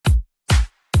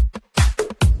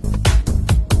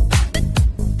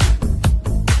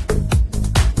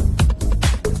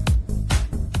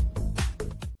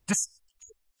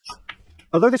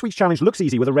Although this week's challenge looks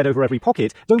easy with a red over every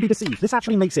pocket, don't be deceived, this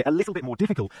actually makes it a little bit more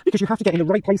difficult, because you have to get in the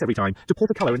right place every time to put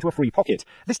a colour into a free pocket.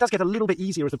 This does get a little bit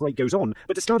easier as the break goes on,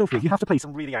 but to start off with, you have to play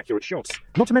some really accurate shots.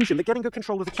 Not to mention that getting good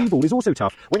control of the cue ball is also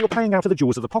tough when you're playing out of the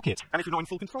jaws of the pocket, and if you're not in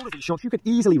full control of these shots, you could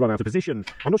easily run out of position.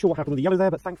 I'm not sure what happened with the yellow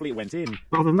there, but thankfully it went in.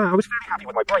 But other than that, I was fairly happy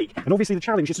with my break, and obviously the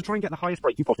challenge is to try and get the highest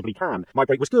break you possibly can. My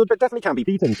break was good, but definitely can be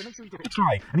beaten, so make sure you give it a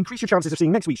try, and increase your chances of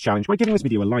seeing next week's challenge by giving this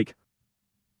video a like.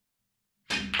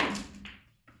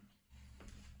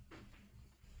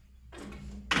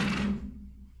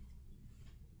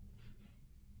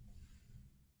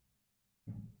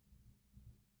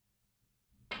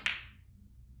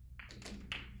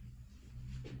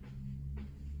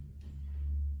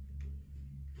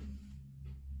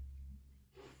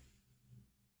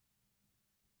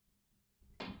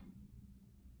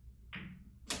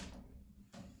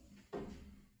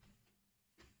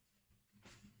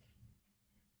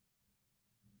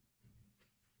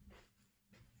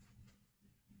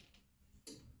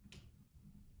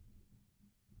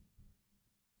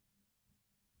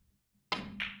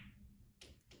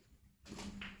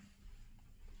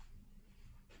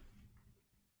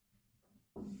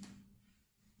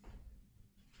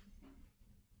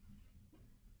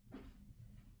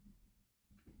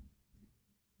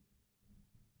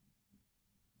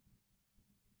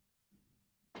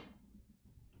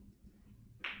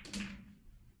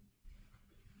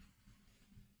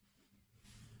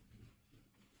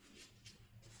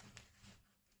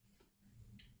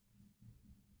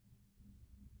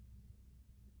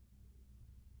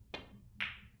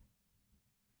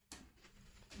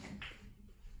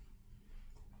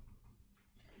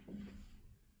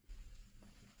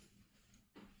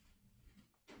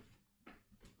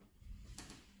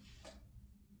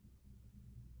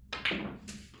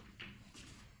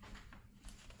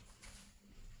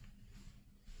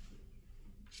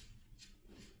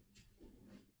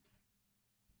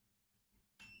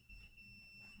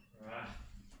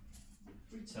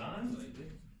 Every time lately.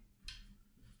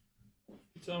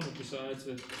 Every time I decide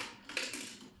to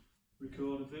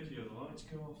record a video, the lights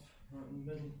go off right in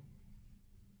the middle.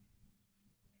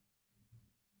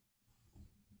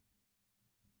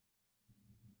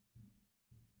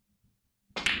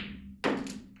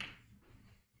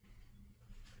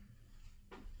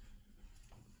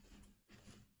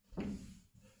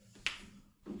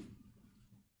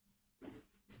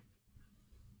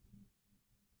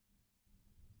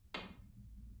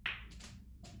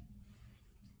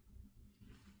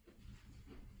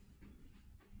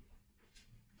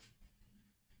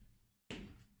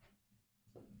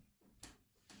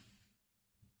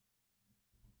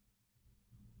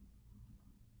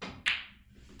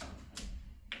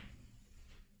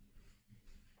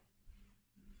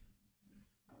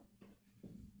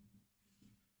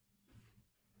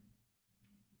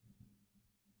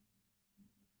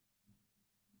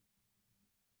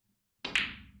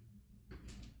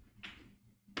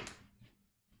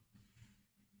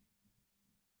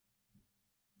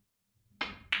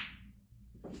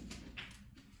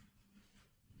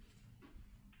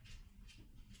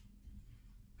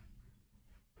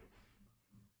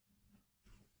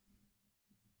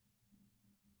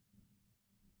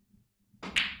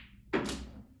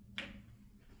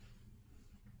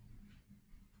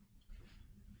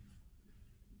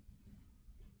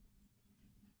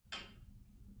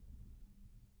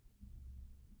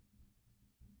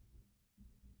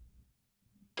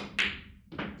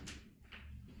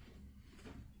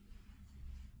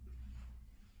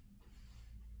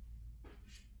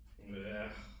 Yeah,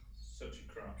 such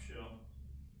a crap shot.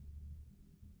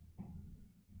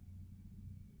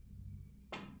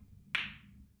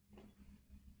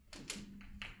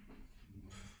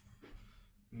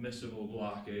 Missable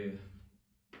black here.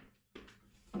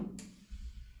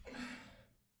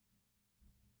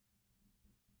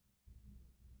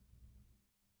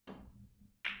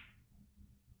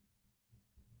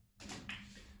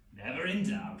 Never in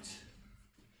doubt. If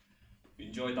you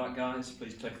enjoyed that, guys,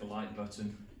 please click the like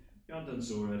button. If you haven't done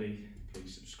so already,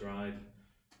 please subscribe.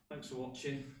 Thanks for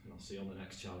watching, and I'll see you on the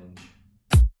next challenge.